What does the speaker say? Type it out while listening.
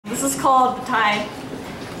This is called The Tide.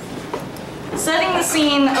 Setting the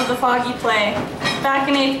scene of the foggy play, back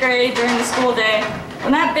in 8th grade during the school day,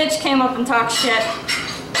 when that bitch came up and talked shit.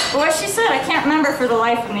 But what she said, I can't remember for the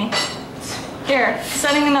life of me. Here,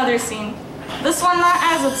 setting another scene. This one not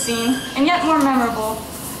as obscene, and yet more memorable,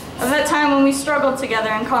 of that time when we struggled together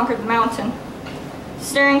and conquered the mountain.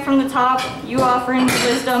 Staring from the top, you offering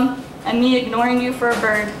wisdom, and me ignoring you for a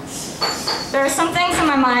bird. There are some things in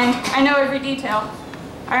my mind, I know every detail.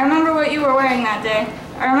 I remember what you were wearing that day.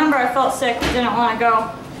 I remember I felt sick but didn't want to go.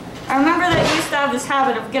 I remember that you used to have this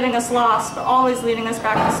habit of getting us lost, but always leading us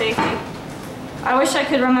back to safety. I wish I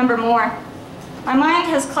could remember more. My mind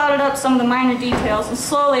has clouded up some of the minor details, and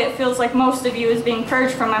slowly it feels like most of you is being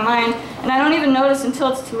purged from my mind, and I don't even notice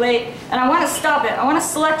until it's too late, and I want to stop it. I want to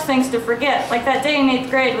select things to forget, like that day in 8th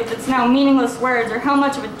grade with its now meaningless words, or how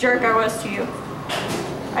much of a jerk I was to you.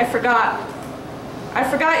 I forgot. I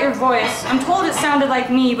forgot your voice. I'm told it sounded like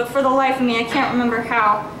me, but for the life of me, I can't remember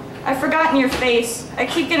how. I've forgotten your face. I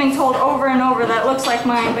keep getting told over and over that it looks like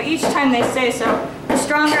mine, but each time they say so, the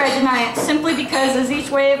stronger I deny it, simply because as each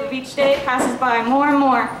wave of each day passes by, more and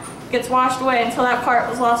more gets washed away until that part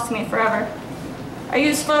was lost to me forever. I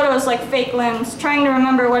use photos like fake limbs, trying to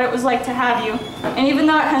remember what it was like to have you, and even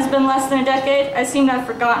though it has been less than a decade, I seem to have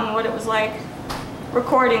forgotten what it was like.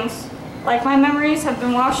 Recordings. Like my memories have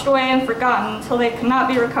been washed away and forgotten until they could not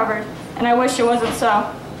be recovered, and I wish it wasn't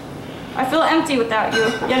so. I feel empty without you,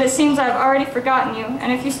 yet it seems I have already forgotten you,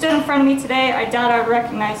 and if you stood in front of me today, I doubt I would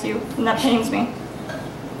recognize you, and that pains me.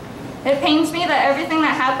 It pains me that everything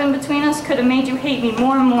that happened between us could have made you hate me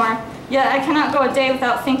more and more, yet I cannot go a day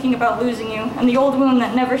without thinking about losing you, and the old wound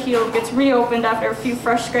that never healed gets reopened after a few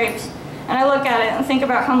fresh scrapes, and I look at it and think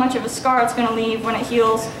about how much of a scar it's going to leave when it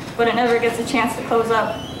heals, but it never gets a chance to close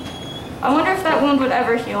up. I wonder if that wound would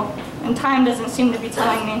ever heal, and time doesn't seem to be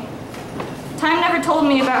telling me. Time never told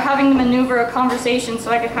me about having to maneuver a conversation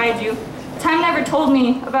so I could hide you. Time never told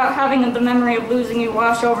me about having the memory of losing you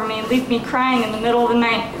wash over me and leave me crying in the middle of the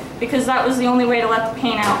night because that was the only way to let the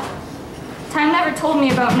pain out. Time never told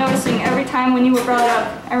me about noticing every time when you were brought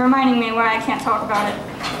up and reminding me why I can't talk about it.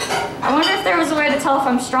 I wonder if there was a way to tell if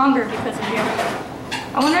I'm stronger because of you.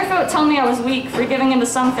 I wonder if it would tell me I was weak for giving into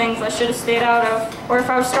some things I should have stayed out of, or if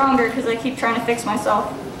I was stronger because I keep trying to fix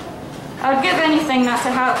myself. I would give anything not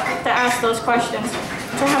to have to ask those questions,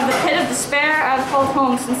 to have the pit of despair I've called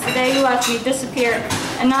home since the day you left me disappear,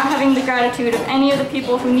 and not having the gratitude of any of the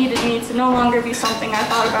people who needed me to no longer be something I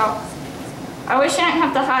thought about. I wish I didn't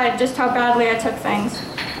have to hide just how badly I took things,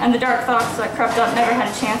 and the dark thoughts that crept up never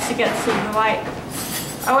had a chance to get to the light.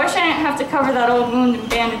 I wish I didn't have to cover that old wound in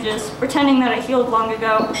bandages, pretending that it healed long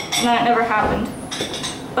ago, and that it never happened.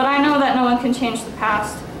 But I know that no one can change the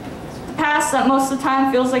past. The past that most of the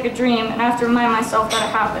time feels like a dream, and I have to remind myself that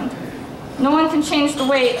it happened. No one can change the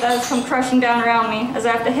weight that has come crushing down around me as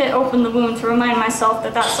I have to hit open the wound to remind myself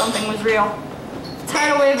that that something was real. The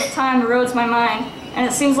tidal wave of time erodes my mind, and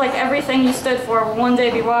it seems like everything you stood for will one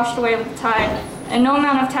day be washed away with the tide, and no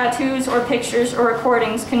amount of tattoos or pictures or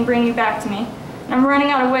recordings can bring you back to me. And I'm running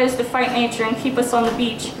out of ways to fight nature and keep us on the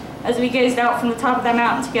beach as we gazed out from the top of that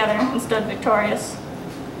mountain together and stood victorious.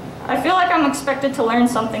 I feel like I'm expected to learn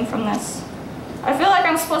something from this. I feel like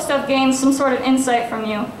I'm supposed to have gained some sort of insight from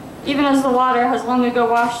you, even as the water has long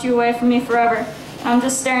ago washed you away from me forever, and I'm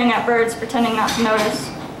just staring at birds pretending not to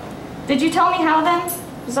notice. Did you tell me how then?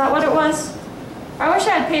 Is that what it was? I wish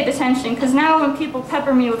I had paid attention, because now when people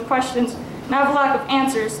pepper me with questions and I have a lack of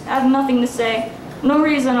answers, I have nothing to say. No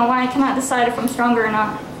reason on why I cannot decide if I'm stronger or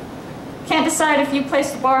not. Can't decide if you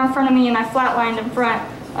placed the bar in front of me and I flatlined in front,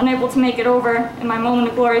 unable to make it over, in my moment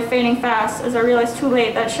of glory fading fast as I realized too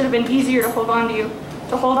late that it should have been easier to hold on to you,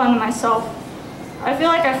 to hold on to myself. I feel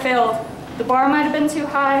like I failed. The bar might have been too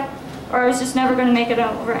high, or I was just never going to make it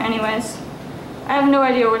over anyways. I have no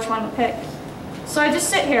idea which one to pick. So I just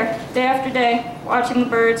sit here, day after day, watching the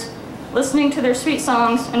birds, listening to their sweet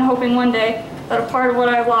songs, and hoping one day that a part of what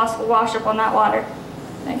I've lost will wash up on that water.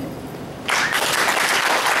 Thank you.